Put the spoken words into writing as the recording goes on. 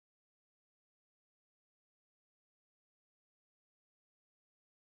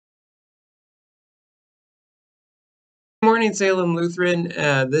Good morning, Salem Lutheran.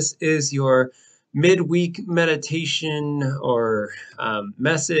 This is your midweek meditation or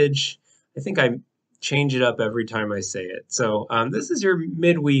message. I think I change it up every time I say it. This is your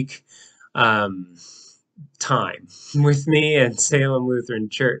midweek um, time with me at Salem Lutheran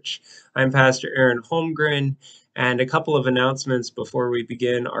Church. I'm Pastor Aaron Holmgren, and a couple of announcements before we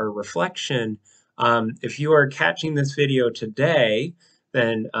begin our reflection. If you are catching this video today,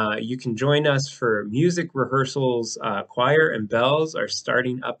 then you can join us for music rehearsals. Choir and bells are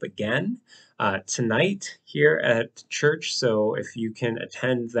starting up again tonight here at church. So if you can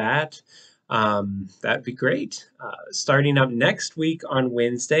attend that, that'd be great. Starting up next week on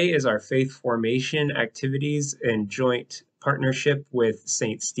Wednesday is our faith formation activities in joint partnership with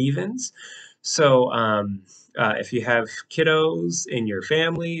St. Stephen's. If you have kiddos in your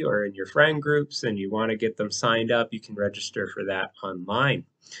family or in your friend groups and you want to get them signed up, you can register for that online.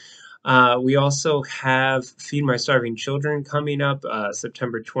 We also have Feed My Starving Children coming up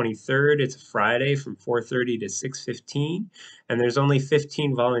September 23rd. It's a Friday from 4:30 to 6:15, and there's only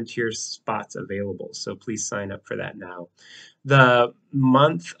 15 volunteer spots available, so please sign up for that now. The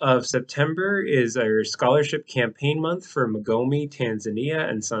month of September is our scholarship campaign month for Magome, Tanzania,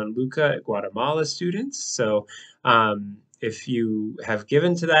 and San Luca, Guatemala students. If you have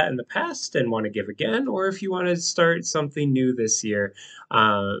given to that in the past and want to give again, or if you want to start something new this year,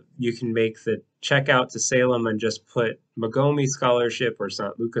 you can make the check out to Salem and just put Magome Scholarship or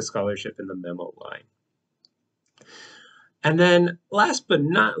San Luca Scholarship in the memo line. And then last but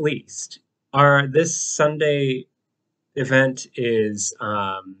not least, this Sunday event is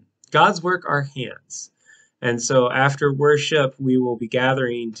God's Work Our Hands. And so after worship, we will be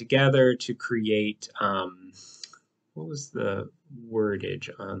gathering together to create, what was the wordage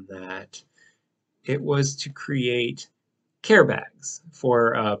on that? It was to create care bags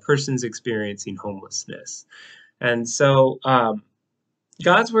for persons experiencing homelessness. And so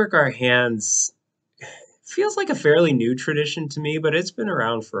God's Work Our Hands feels like a fairly new tradition to me, but it's been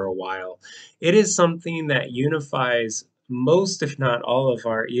around for a while. It is something that unifies most, if not all, of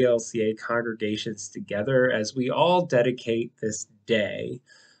our ELCA congregations together as we all dedicate this day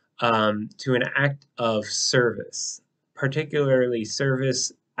to an act of service, particularly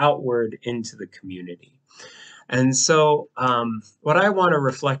service outward into the community. And so, what I want to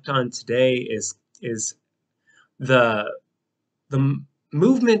reflect on today is the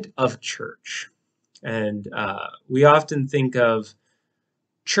movement of church. And we often think of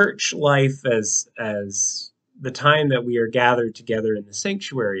church life as the time that we are gathered together in the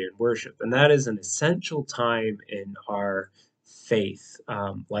sanctuary and worship, and that is an essential time in our faith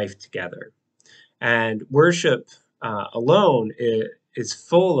life together. And worship alone is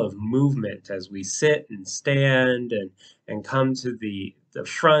full of movement as we sit and stand and come to the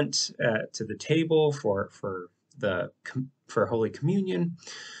front to the table for Holy Communion.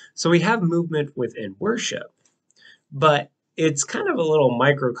 So we have movement within worship, but it's kind of a little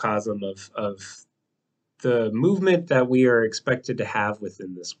microcosm of the movement that we are expected to have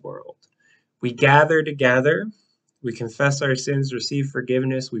within this world. We gather together, we confess our sins, receive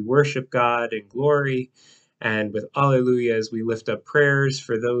forgiveness, we worship God in glory, and with Alleluias, we lift up prayers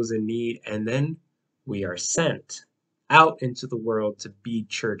for those in need, and then we are sent out into the world to be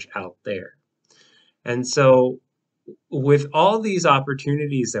church out there. And so with all these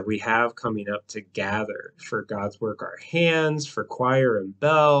opportunities that we have coming up to gather for God's Work Our Hands, for choir and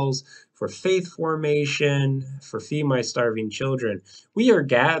bells, for faith formation, for Feed My Starving Children, we are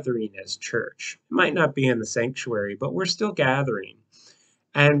gathering as church. It might not be in the sanctuary, but we're still gathering.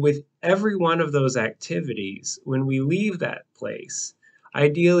 And with every one of those activities, when we leave that place,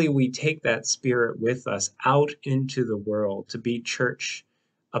 ideally we take that spirit with us out into the world to be church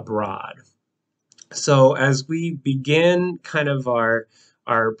abroad. So as we begin kind of our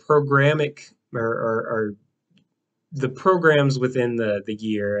programmatic or the programs within the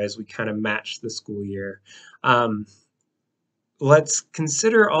year as we kind of match the school year, let's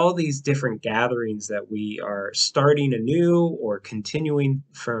consider all these different gatherings that we are starting anew or continuing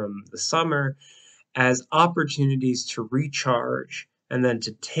from the summer as opportunities to recharge and then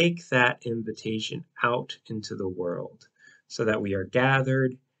to take that invitation out into the world so that we are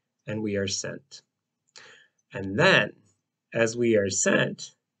gathered and we are sent. And then, as we are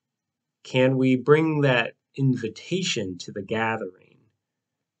sent, can we bring that invitation to the gathering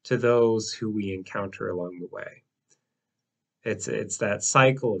to those who we encounter along the way? It's that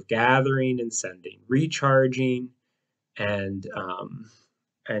cycle of gathering and sending, recharging and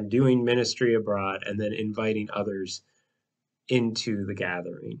doing ministry abroad, and then inviting others into the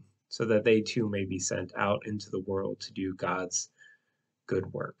gathering so that they too may be sent out into the world to do God's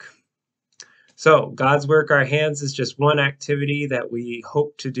good work. So, God's work our hands is just one activity that we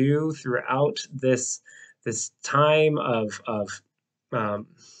hope to do throughout this time of um,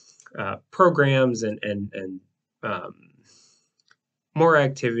 programs and um, more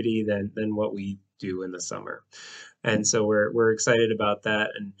activity than what we do in the summer. And so we're excited about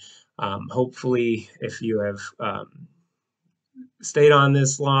that. And hopefully, if you have stayed on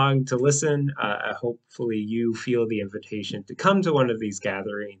this long to listen, hopefully you feel the invitation to come to one of these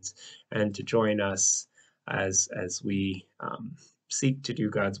gatherings and to join us as we seek to do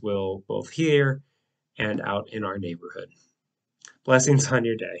God's will both here and out in our neighborhood. Blessings on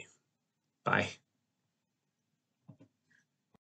your day. Bye.